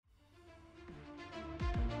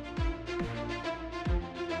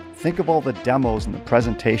Think of all the demos and the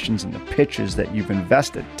presentations and the pitches that you've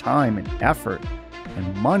invested time and effort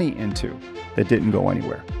and money into that didn't go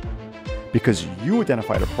anywhere. Because you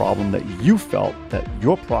identified a problem that you felt that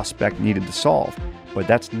your prospect needed to solve, but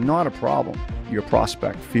that's not a problem your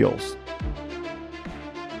prospect feels.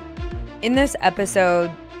 In this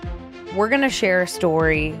episode, we're going to share a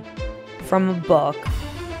story from a book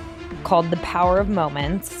called The Power of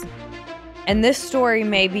Moments. And this story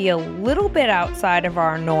may be a little bit outside of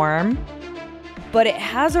our norm, but it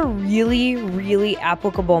has a really, really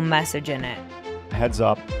applicable message in it. Heads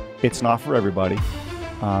up, it's not for everybody.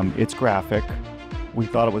 It's graphic. We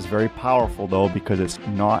thought it was very powerful, though, because it's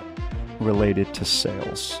not related to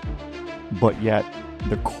sales. But yet,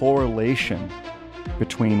 the correlation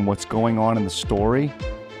between what's going on in the story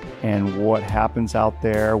and what happens out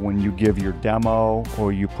there when you give your demo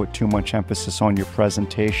or you put too much emphasis on your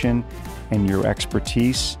presentation and your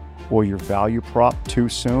expertise or your value prop too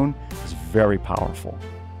soon is very powerful.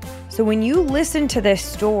 So when you listen to this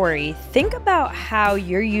story, think about how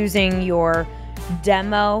you're using your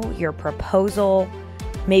demo, your proposal,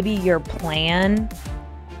 maybe your plan,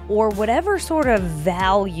 or whatever sort of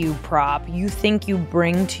value prop you think you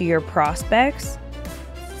bring to your prospects.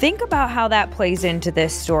 Think about how that plays into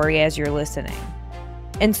this story as you're listening,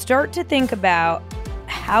 and start to think about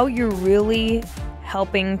how you're really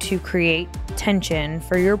helping to create tension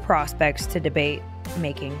for your prospects to debate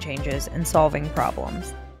making changes and solving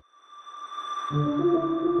problems.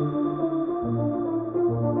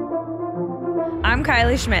 I'm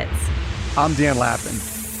Kylie Schmitz. I'm Dan Lappin,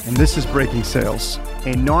 and this is Breaking Sales,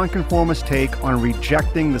 a nonconformist take on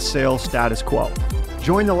rejecting the sales status quo.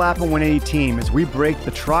 Join the Lappin 180 team as we break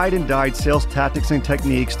the tried and died sales tactics and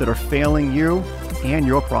techniques that are failing you and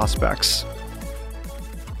your prospects.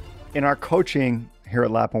 In our coaching here at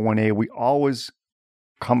Lappin 180, we always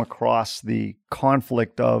come across the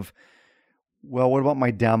conflict of, well, what about my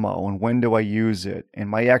demo and when do I use it and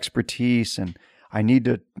my expertise, and I need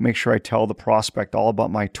to make sure I tell the prospect all about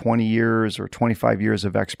my 20 years or 25 years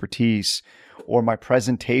of expertise, or my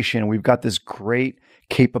presentation. We've got this great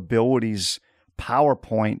capabilities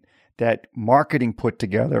PowerPoint that marketing put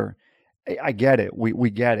together. I get it. We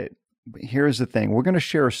get it. But here's the thing. We're going to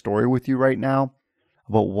share a story with you right now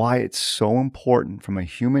about why it's so important from a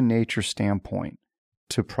human nature standpoint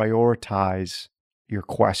to prioritize your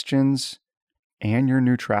questions and your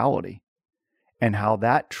neutrality, and how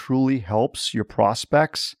that truly helps your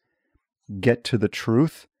prospects get to the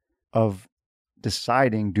truth of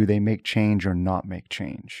deciding, do they make change or not make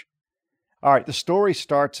change? All right, the story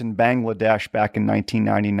starts in Bangladesh back in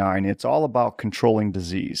 1999. It's all about controlling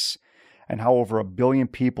disease and how over 1 billion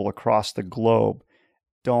people across the globe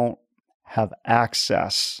don't have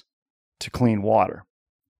access to clean water.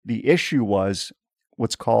 The issue was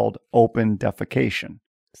what's called open defecation.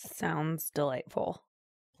 Sounds delightful.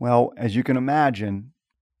 Well, as you can imagine,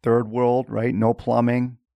 third world, right? No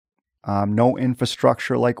plumbing, no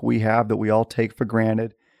infrastructure like we have that we all take for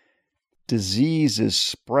granted. Disease is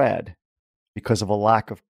spread because of a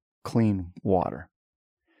lack of clean water.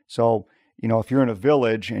 So, if you're in a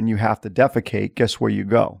village and you have to defecate, guess where you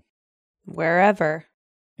go? Wherever.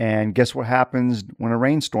 And guess what happens when a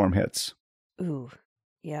rainstorm hits? Ooh,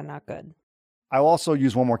 yeah, not good. I'll also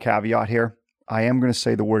use one more caveat here. I am going to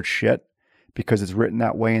say the word shit because it's written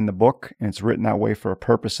that way in the book, and it's written that way for a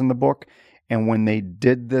purpose in the book. And when they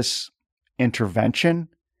did this intervention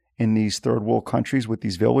in these third world countries with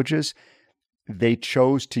these villages, they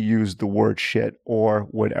chose to use the word shit or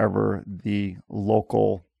whatever the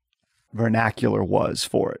local vernacular was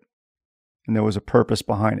for it. And there was a purpose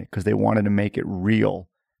behind it because they wanted to make it real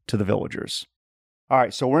to the villagers. All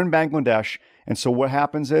right, so we're in Bangladesh. And so what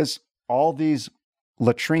happens is all these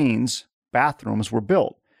latrines, bathrooms were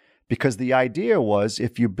built because the idea was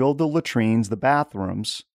if you build the latrines, the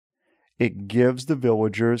bathrooms, it gives the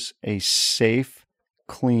villagers a safe,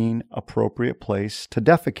 clean, appropriate place to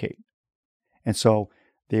defecate. And so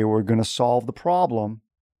they were going to solve the problem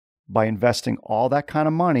by investing all that kind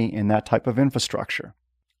of money in that type of infrastructure.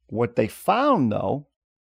 What they found, though,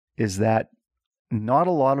 is that not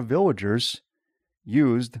a lot of villagers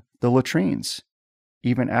used the latrines,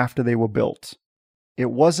 even after they were built.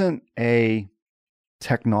 It wasn't a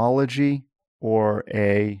technology or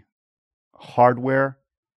a hardware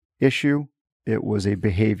issue. It was a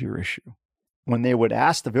behavior issue. When they would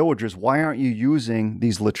ask the villagers, why aren't you using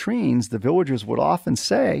these latrines? The villagers would often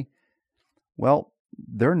say, well,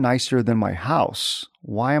 they're nicer than my house.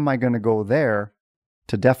 Why am I going to go there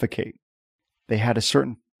to defecate? They had a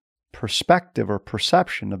certain perspective or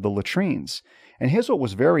perception of the latrines. And here's what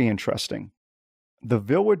was very interesting. The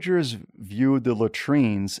villagers viewed the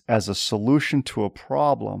latrines as a solution to a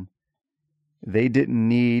problem they didn't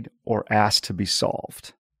need or ask to be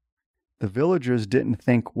solved. The villagers didn't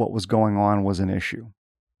think what was going on was an issue.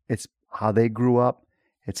 It's how they grew up.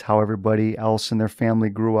 It's how everybody else in their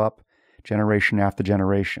family grew up, generation after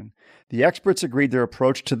generation. The experts agreed their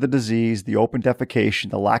approach to the disease, the open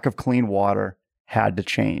defecation, the lack of clean water, had to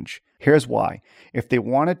change. Here's why. If they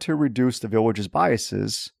wanted to reduce the villagers'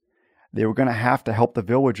 biases, they were going to have to help the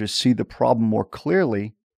villagers see the problem more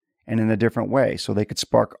clearly and in a different way so they could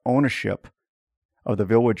spark ownership of the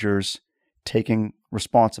villagers taking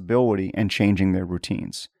responsibility and changing their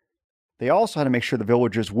routines. They also had to make sure the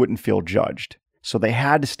villagers wouldn't feel judged, so they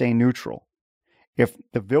had to stay neutral. If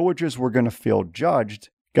the villagers were going to feel judged,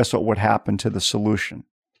 guess what would happen to the solution?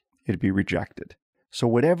 It'd be rejected. So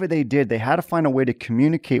whatever they did, they had to find a way to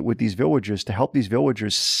communicate with these villagers to help these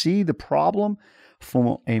villagers see the problem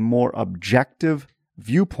from a more objective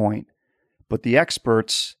viewpoint. But the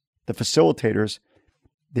experts, the facilitators,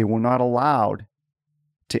 they were not allowed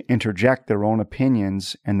to interject their own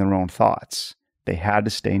opinions and their own thoughts. They had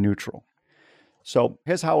to stay neutral. So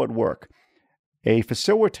here's how it would work. A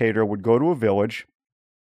facilitator would go to a village,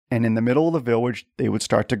 and in the middle of the village, they would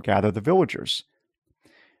start to gather the villagers.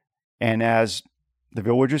 And as the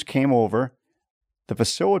villagers came over, the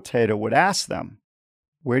facilitator would ask them,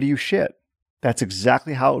 "Where do you shit?" That's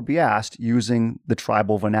exactly how it would be asked, using the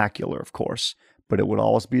tribal vernacular, of course, but it would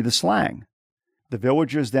always be the slang. The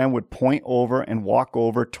villagers then would point over and walk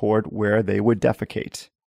over toward where they would defecate.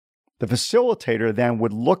 The facilitator then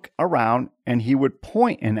would look around and he would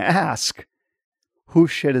point and ask,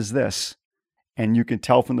 "Whose shit is this?" And you can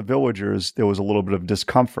tell from the villagers there was a little bit of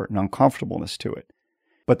discomfort and uncomfortableness to it.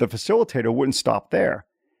 But the facilitator wouldn't stop there.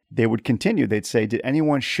 They would continue. They'd say, "Did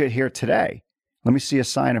anyone shit here today? Let me see a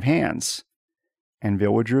sign of hands." And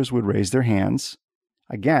villagers would raise their hands.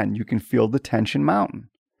 Again, you can feel the tension mountain.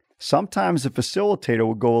 Sometimes the facilitator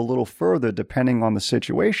would go a little further depending on the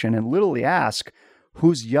situation and literally ask,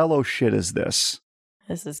 "Whose yellow shit is this?"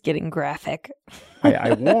 This is getting graphic.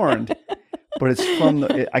 I warned, but it's from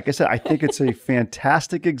like I said, I think it's a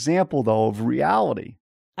fantastic example, though, of reality.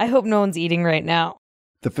 I hope no one's eating right now.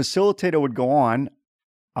 The facilitator would go on,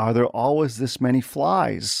 "Are there always this many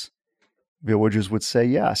flies?" Villagers would say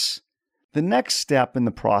yes. The next step in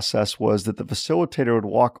the process was that the facilitator would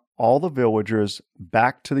walk all the villagers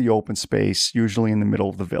back to the open space, usually in the middle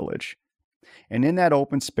of the village. And in that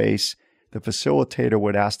open space, the facilitator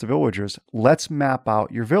would ask the villagers, "Let's map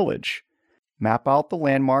out your village. Map out the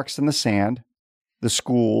landmarks in the sand, the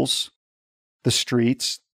schools, the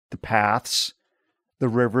streets, the paths, the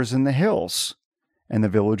rivers, and the hills." And the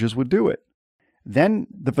villagers would do it. Then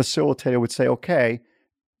the facilitator would say, "Okay,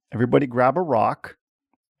 everybody grab a rock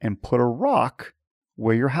and put a rock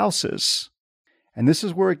where your house is." And this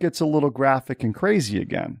is where it gets a little graphic and crazy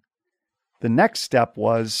again. The next step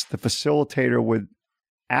was the facilitator would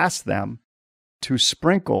ask them to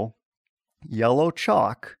sprinkle yellow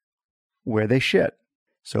chalk where they shit.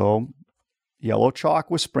 So yellow chalk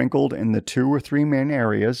was sprinkled in the 2 or 3 main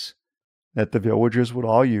areas that the villagers would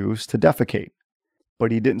all use to defecate.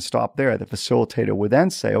 But he didn't stop there. The facilitator would then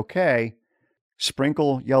say, "Okay,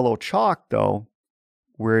 sprinkle yellow chalk, though,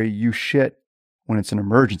 where you shit when it's an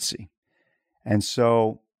emergency." And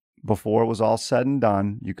so before it was all said and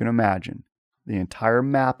done, you can imagine the entire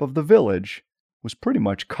map of the village was pretty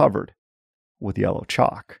much covered with yellow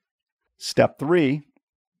chalk. Step 3,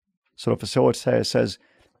 so the facilitator says,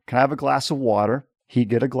 "Can I have a glass of water?" He'd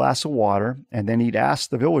get a glass of water, and then he'd ask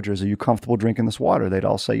the villagers, "Are you comfortable drinking this water?" They'd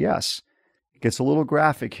all say yes. It gets a little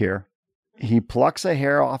graphic here. He plucks a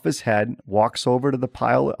hair off his head, walks over to a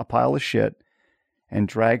pile of shit, and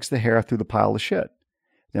drags the hair through the pile of shit.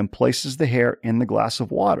 Then places the hair in the glass of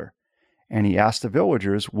water. And he asks the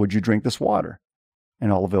villagers, "Would you drink this water?" And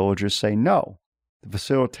all the villagers say no. The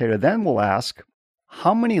facilitator then will ask,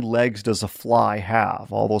 "How many legs does a fly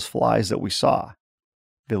have?" All those flies that we saw.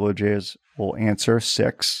 Villagers will answer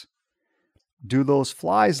 6. "Do those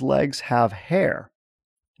flies' legs have hair?"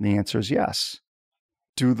 And the answer is yes.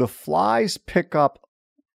 "Do the flies pick up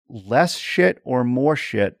less shit or more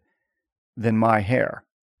shit than my hair?"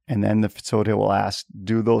 And then the facilitator will ask,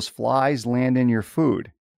 "Do those flies land in your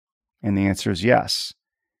food?" And the answer is yes.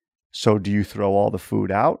 "So do you throw all the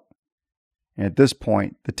food out?" And at this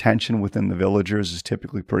point, the tension within the villagers is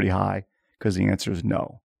typically pretty high because the answer is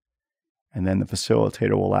no. And then the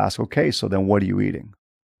facilitator will ask, "Okay, so then what are you eating?"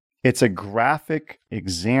 It's a graphic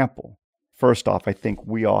example. First off, I think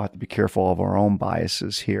we all have to be careful of our own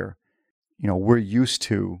biases here. You know, we're used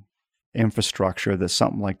to infrastructure that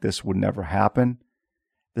something like this would never happen.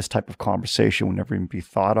 This type of conversation would never even be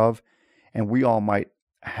thought of. And we all might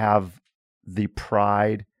have the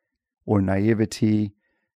pride or naivety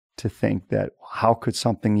to think that how could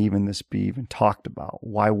something even this be even talked about?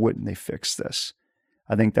 Why wouldn't they fix this?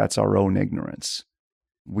 I think that's our own ignorance.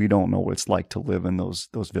 We don't know what it's like to live in those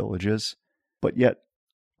villages. But yet,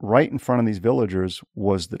 right in front of these villagers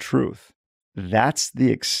was the truth. That's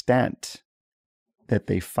the extent that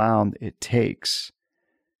they found it takes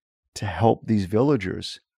to help these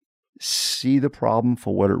villagers see the problem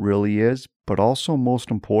for what it really is, but also,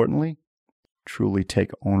 most importantly, truly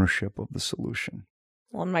take ownership of the solution.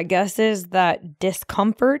 Well, my guess is that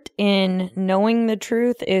discomfort in knowing the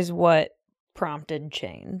truth is what prompted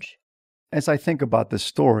change. As I think about this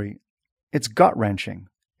story, it's gut-wrenching.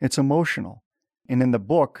 It's emotional. And in the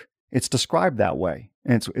book, it's described that way.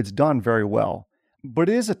 And it's done very well. But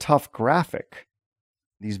it is a tough graphic.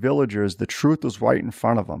 These villagers, the truth was right in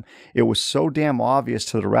front of them. It was so damn obvious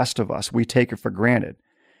to the rest of us. We take it for granted.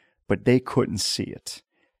 But they couldn't see it.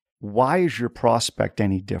 Why is your prospect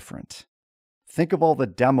any different? Think of all the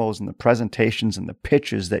demos and the presentations and the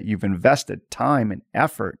pitches that you've invested time and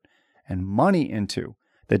effort and money into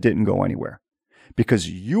that didn't go anywhere because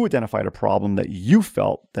you identified a problem that you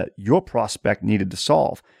felt that your prospect needed to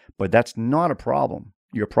solve. But that's not a problem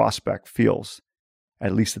your prospect feels,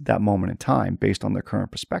 at least at that moment in time, based on their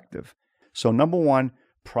current perspective. So number one,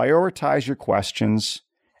 prioritize your questions.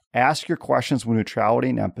 Ask your questions with neutrality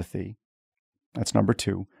and empathy. That's number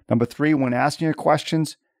two. Number three, when asking your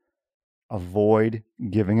questions, avoid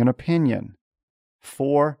giving an opinion.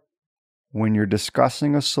 4, when you're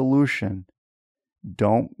discussing a solution,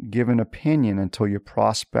 don't give an opinion until your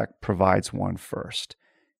prospect provides one first.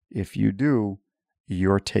 If you do,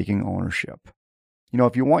 you're taking ownership. You know,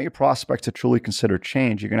 if you want your prospects to truly consider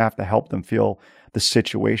change, you're going to have to help them feel the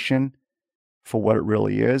situation for what it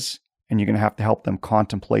really is, and you're going to have to help them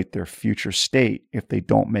contemplate their future state if they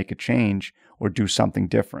don't make a change or do something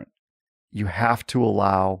different. You have to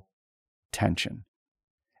allow tension.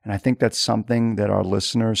 And I think that's something that our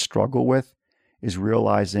listeners struggle with, is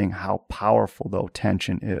realizing how powerful, though,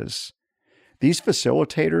 tension is. These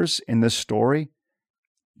facilitators in this story,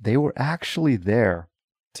 they were actually there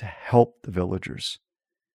to help the villagers.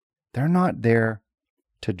 They're not there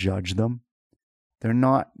to judge them. They're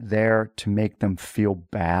not there to make them feel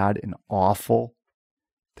bad and awful.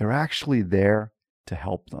 They're actually there to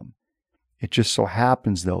help them. It just so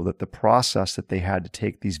happens, though, that the process that they had to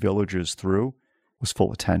take these villagers through was full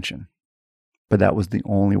of tension. But that was the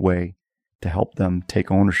only way to help them take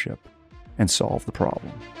ownership and solve the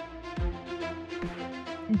problem.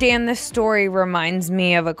 Dan, this story reminds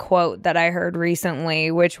me of a quote that I heard recently,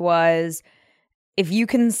 which was, if you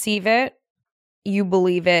conceive it, you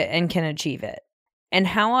believe it and can achieve it. And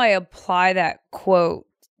how I apply that quote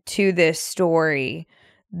to this story,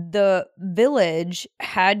 the village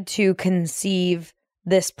had to conceive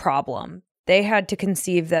this problem. They had to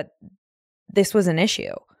conceive that this was an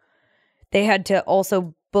issue. They had to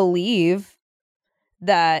also believe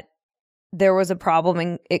that there was a problem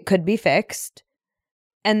and it could be fixed.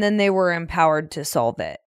 And then they were empowered to solve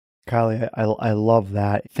it. Kylie, I love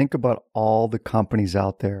that. Think about all the companies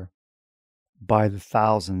out there by the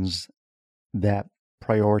thousands that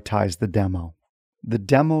prioritize the demo. The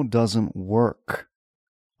demo doesn't work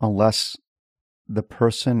unless the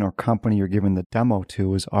person or company you're giving the demo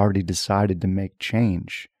to has already decided to make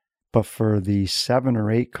change. But for the 7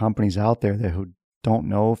 or 8 companies out there who don't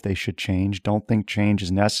know if they should change, don't think change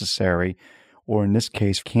is necessary, or in this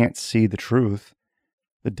case, can't see the truth,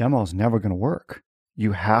 the demo is never going to work.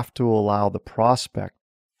 You have to allow the prospect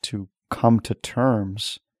to come to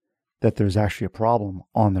terms that there's actually a problem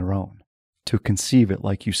on their own, to conceive it,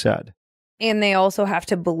 like you said. And they also have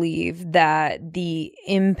to believe that the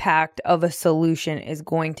impact of a solution is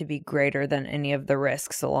going to be greater than any of the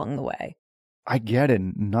risks along the way. I get it.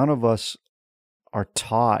 None of us are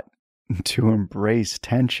taught to embrace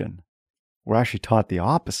tension. We're actually taught the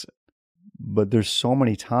opposite. But there's so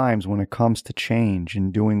many times when it comes to change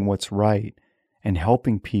and doing what's right and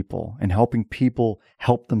helping people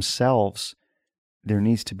help themselves, there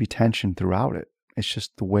needs to be tension throughout it. It's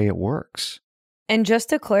just the way it works. And just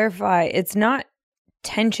to clarify, it's not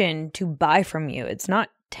tension to buy from you. It's not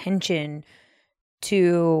tension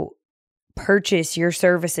to purchase your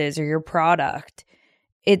services or your product.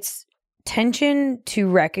 It's tension to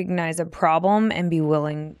recognize a problem and be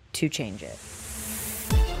willing to change it.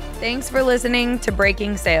 Thanks for listening to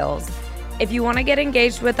Breaking Sales. If you want to get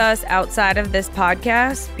engaged with us outside of this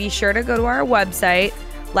podcast, be sure to go to our website,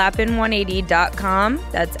 lappin180.com.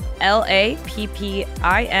 That's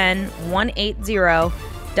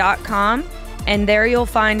LAPPIN180.com. And there you'll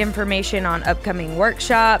find information on upcoming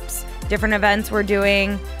workshops, different events we're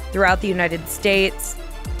doing, throughout the United States,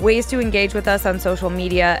 ways to engage with us on social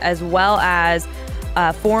media, as well as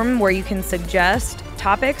a form where you can suggest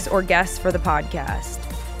topics or guests for the podcast.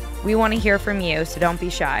 We want to hear from you, so don't be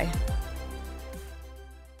shy.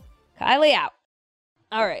 Kylie out.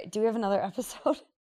 All right. Do we have another episode?